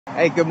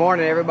Hey, good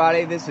morning,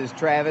 everybody. This is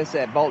Travis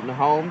at Bolton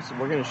Homes.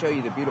 We're going to show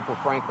you the beautiful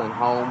Franklin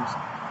Homes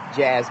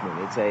Jasmine.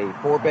 It's a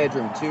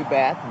 4-bedroom,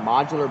 2-bath,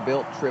 modular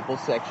built triple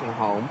section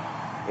home.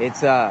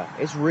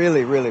 It's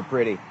really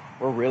pretty.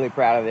 We're really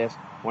proud of this.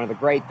 One of the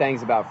great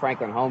things about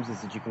Franklin Homes is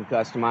that you can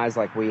customize,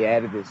 like we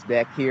added this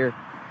deck here.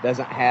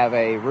 Doesn't have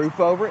a roof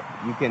over it.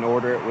 You can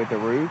order it with a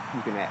roof.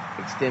 You can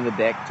extend the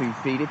deck 2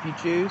 feet if you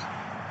choose.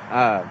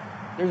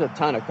 There's a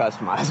ton of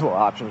customizable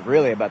options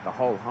really about the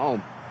whole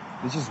home.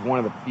 This is one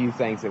of the few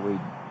things that we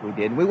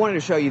did. And we wanted to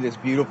show you this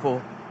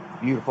beautiful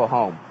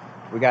home.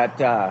 We got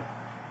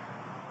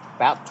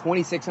about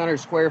 2,600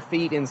 square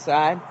feet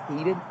inside,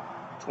 heated,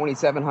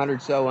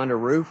 2,700 so under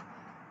roof.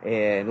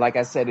 And like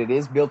I said, it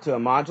is built to a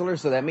modular,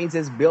 so that means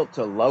it's built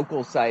to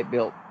local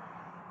site-built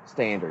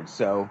standards.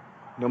 So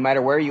no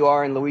matter where you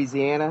are in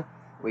Louisiana,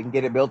 we can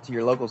get it built to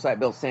your local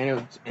site-built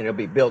standards, and it'll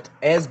be built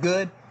as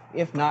good,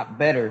 if not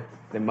better,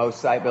 than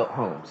most site-built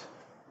homes.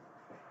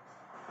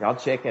 Y'all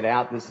check it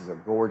out. This is a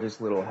gorgeous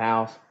little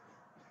house.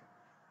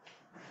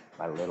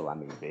 By little, I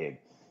mean big.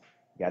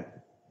 Got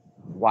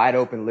wide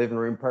open living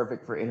room,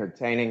 perfect for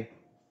entertaining.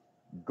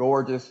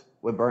 Gorgeous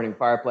wood burning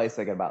fireplace.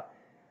 They got about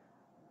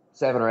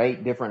 7 or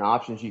 8 different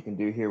options you can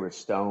do here with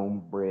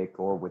stone, brick,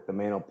 or with the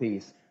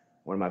mantelpiece.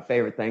 One of my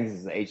favorite things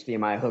is the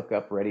HDMI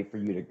hookup ready for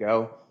you to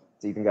go.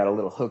 It's even got a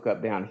little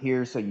hookup down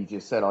here, so you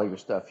just set all your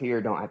stuff here.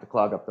 Don't have to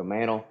clog up the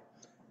mantle.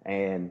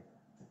 And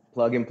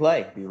plug and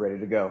play. Be ready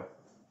to go.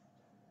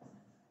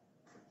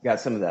 Got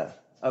some of the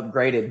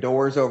upgraded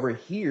doors over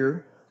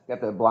here.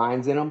 Got the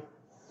blinds in them.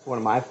 It's one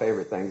of my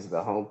favorite things of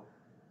the home.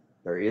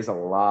 There is a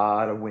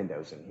lot of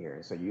windows in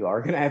here, so you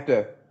are going to have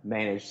to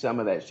manage some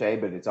of that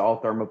shade, but it's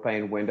all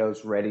thermopane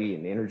windows, ready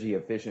and energy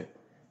efficient.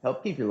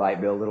 Help keep your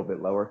light bill a little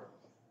bit lower.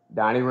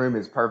 Dining room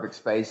is perfect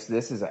space.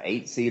 This is an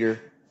 8-seater.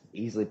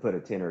 Easily put a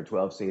 10 or a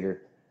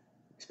 12-seater.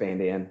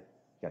 Expand in.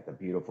 Got the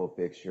beautiful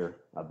fixture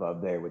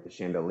above there with the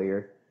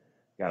chandelier.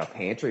 Got a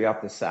pantry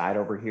off the side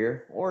over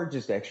here, or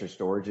just extra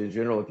storage in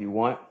general if you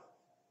want.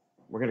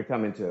 We're going to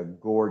come into a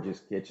gorgeous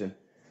kitchen.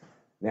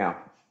 Now,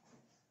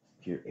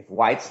 if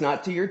white's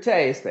not to your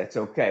taste, that's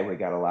okay. We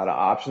got a lot of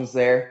options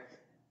there.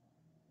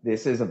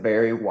 This is a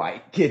very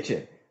white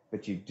kitchen,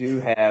 but you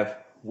do have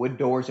wood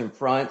doors in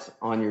front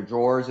on your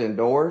drawers and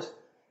doors.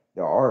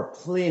 There are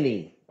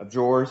plenty of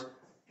drawers.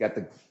 Got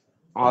the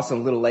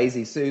awesome little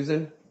Lazy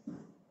Susan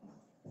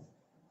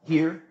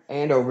here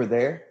and over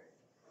there.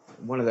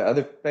 One of the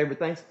other favorite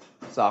things,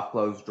 soft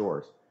closed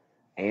drawers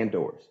and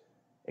doors,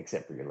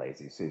 except for your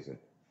Lazy Susan.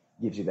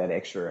 Gives you that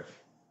extra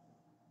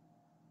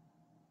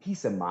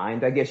peace of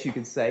mind, I guess you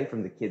could say,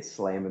 from the kids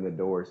slamming the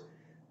doors,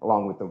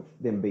 along with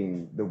them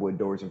being the wood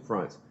doors in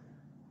front.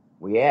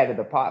 We added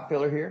the pot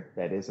filler here.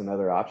 That is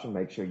another option.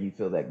 Make sure you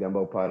fill that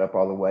gumbo pot up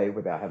all the way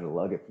without having to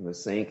lug it from the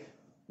sink.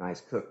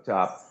 Nice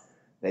cooktop.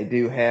 They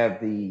do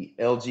have the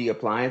LG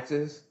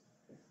appliances.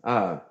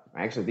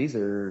 Actually, these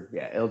are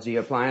LG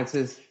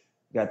appliances.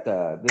 Got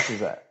this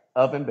is an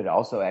oven, but it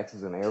also acts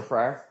as an air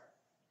fryer.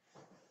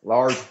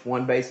 Large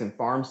 1-basin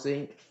farm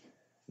sink.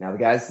 Now,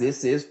 guys,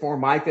 this is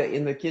Formica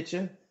in the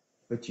kitchen,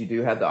 but you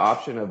do have the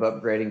option of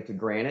upgrading to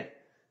granite.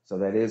 So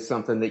that is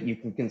something that you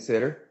can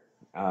consider.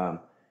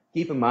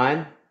 Keep in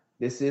mind,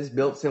 this is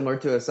built similar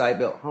to a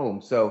site-built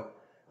home. So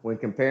when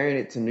comparing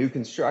it to new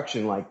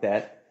construction like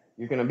that,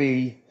 you're going to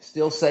be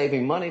still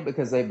saving money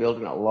because they built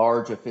in a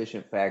large,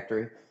 efficient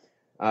factory.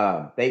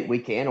 We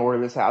can order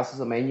this house as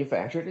a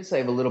manufacturer to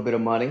save a little bit of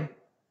money.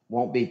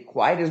 Won't be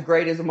quite as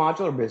great as a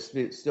modular,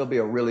 but still be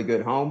a really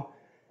good home.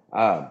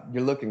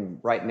 You're looking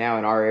right now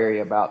in our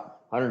area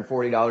about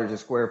 $140 a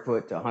square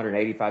foot to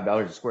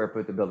 $185 a square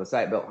foot to build a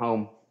site-built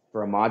home.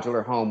 For a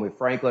modular home with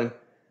Franklin,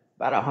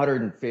 about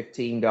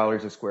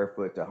 $115 a square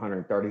foot to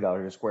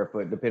 $130 a square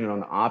foot, depending on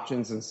the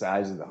options and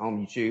size of the home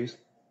you choose.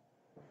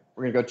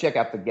 We're going to go check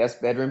out the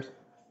guest bedrooms.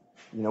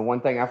 You know,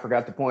 one thing I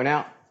forgot to point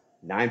out,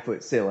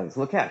 9-foot ceilings.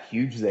 Look how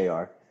huge they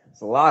are.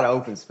 It's a lot of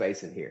open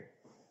space in here.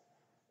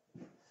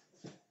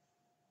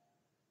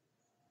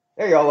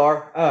 There y'all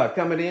are.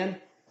 Coming in,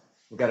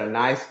 we've got a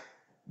nice,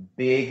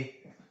 big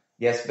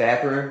guest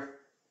bathroom.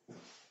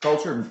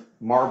 Cultured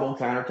marble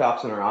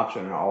countertops are an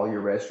option in all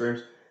your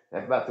restrooms. They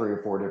have about 3 or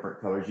 4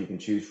 different colors you can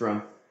choose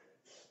from.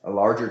 A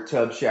larger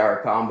tub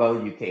shower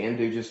combo. You can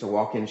do just a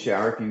walk-in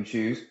shower if you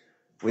choose.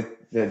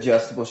 With the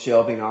adjustable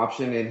shelving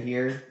option in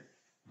here,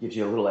 gives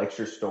you a little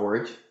extra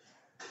storage.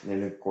 And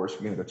then, of course,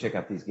 we're going to go check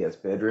out these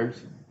guest bedrooms.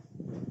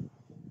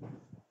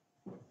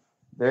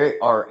 They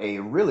are a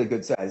really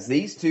good size.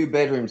 These 2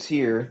 bedrooms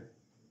here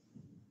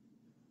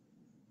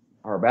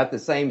are about the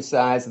same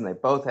size, and they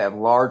both have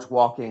large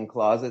walk-in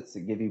closets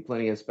that give you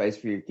plenty of space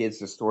for your kids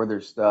to store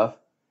their stuff.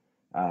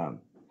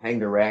 Hang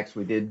the racks.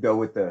 We did go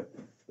with the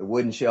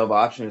wooden shelf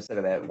option instead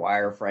of that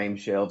wire frame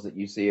shelves that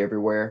you see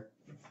everywhere.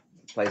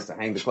 Place to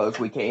hang the clothes.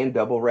 We can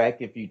double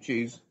rack if you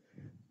choose.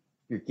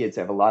 Your kids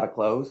have a lot of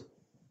clothes.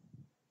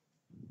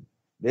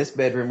 This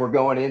bedroom we're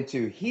going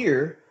into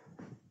here,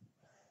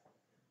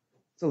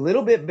 it's a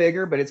little bit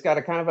bigger, but it's got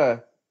a kind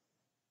of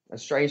a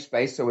strange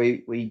space. So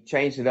we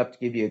changed it up to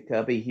give you a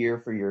cubby here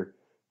for your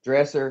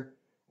dresser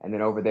And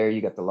then over there,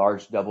 you got the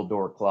large double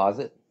door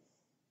closet.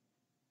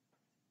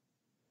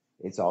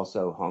 It's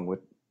also hung with,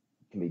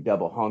 can be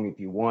double hung if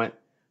you want.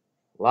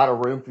 A lot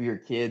of room for your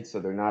kids so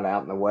they're not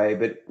out in the way.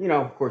 But, you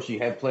know, of course, you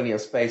have plenty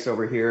of space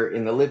over here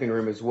in the living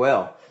room as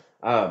well.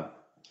 Um,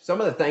 some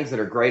of the things that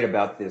are great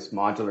about this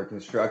modular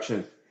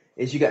construction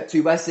is you got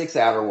 2x6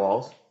 outer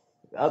walls,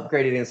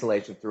 upgraded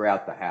insulation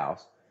throughout the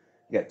house.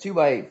 You got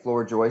 2x8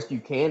 floor joist. You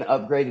can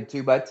upgrade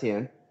to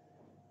 2x10.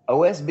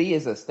 OSB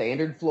is a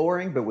standard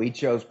flooring, but we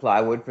chose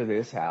plywood for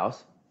this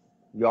house.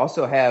 You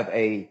also have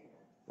a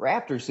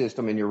rafter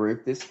system in your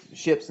roof. This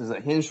ships as a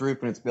hinged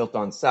roof and it's built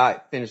on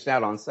site, finished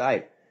out on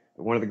site.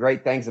 But one of the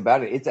great things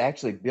about it, it's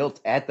actually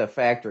built at the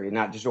factory and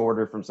not just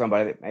ordered from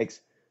somebody that makes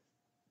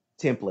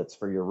templates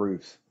for your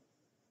roofs.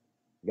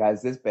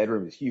 Guys, this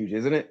bedroom is huge,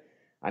 isn't it?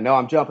 I know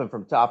I'm jumping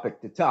from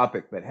topic to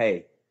topic, but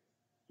hey,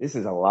 this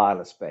is a lot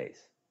of space.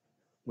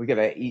 We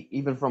gotta,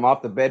 even from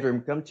off the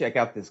bedroom, come check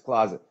out this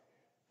closet.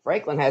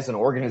 Franklin has an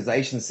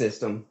organization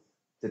system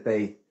that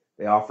they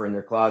offer in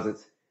their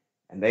closets,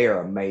 and they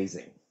are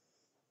amazing.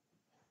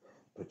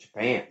 Put your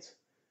pants,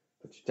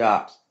 put your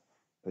tops,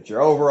 put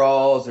your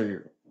overalls, or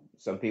your,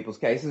 some people's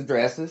cases,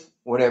 dresses,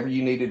 whatever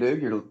you need to do.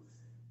 Your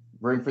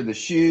room for the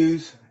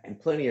shoes, and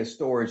plenty of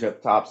storage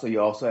up top, so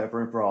you also have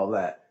room for all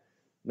that.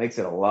 Makes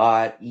it a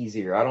lot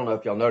easier. I don't know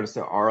if y'all noticed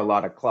there are a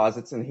lot of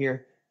closets in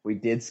here. We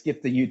did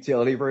skip the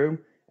utility room,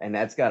 and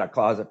that's got a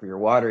closet for your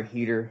water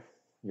heater,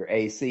 your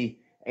AC,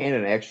 and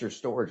an extra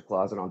storage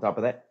closet on top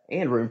of that,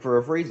 and room for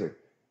a freezer.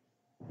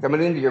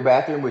 Coming into your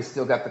bathroom, we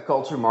still got the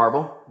culture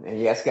marble. And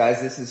yes,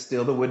 guys, this is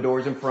still the wood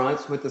doors and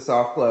fronts with the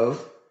soft close.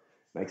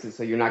 Makes it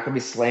so you're not going to be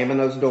slamming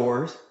those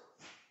doors.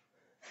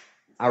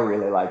 I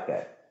really like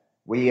that.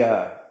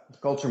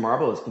 Culture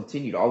marble has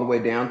continued all the way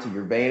down to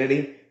your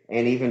vanity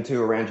and even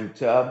to around your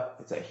tub.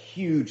 It's a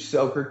huge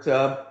soaker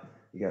tub.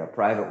 You got a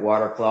private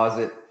water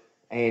closet,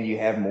 and you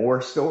have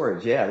more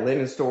storage. Yeah,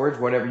 linen storage,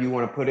 whatever you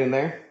want to put in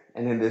there.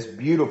 And then this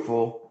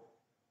beautiful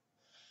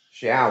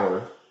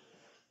shower.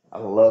 I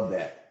love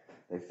that.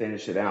 They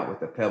finish it out with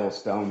the pebble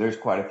stone. There's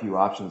quite a few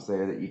options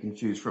there that you can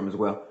choose from as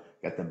well.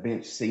 Got the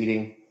bench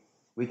seating.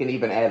 We can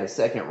even add a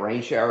second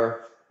rain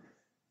shower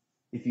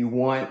if you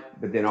want,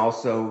 but then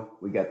also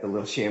we got the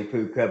little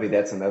shampoo cubby.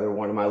 That's another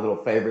one of my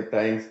little favorite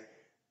things,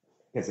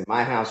 because in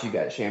my house you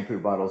got shampoo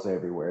bottles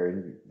everywhere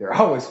and they're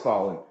always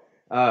falling.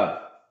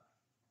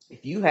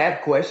 If you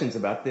have questions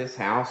about this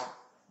house,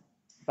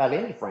 about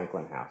any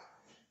Franklin house,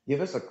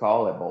 give us a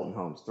call at Bolton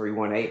Homes,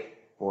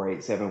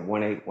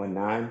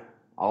 318-487-1819.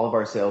 All of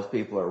our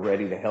salespeople are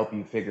ready to help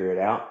you figure it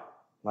out.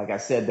 Like I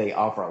said, they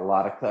offer a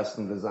lot of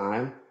custom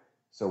design,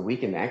 so we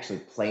can actually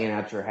plan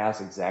out your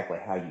house exactly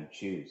how you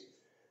choose.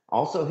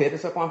 Also, hit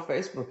us up on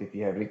Facebook if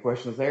you have any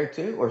questions there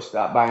too, or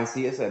stop by and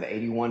see us at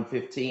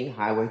 8115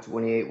 Highway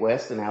 28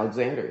 West in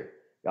Alexandria.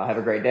 Y'all have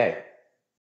a great day.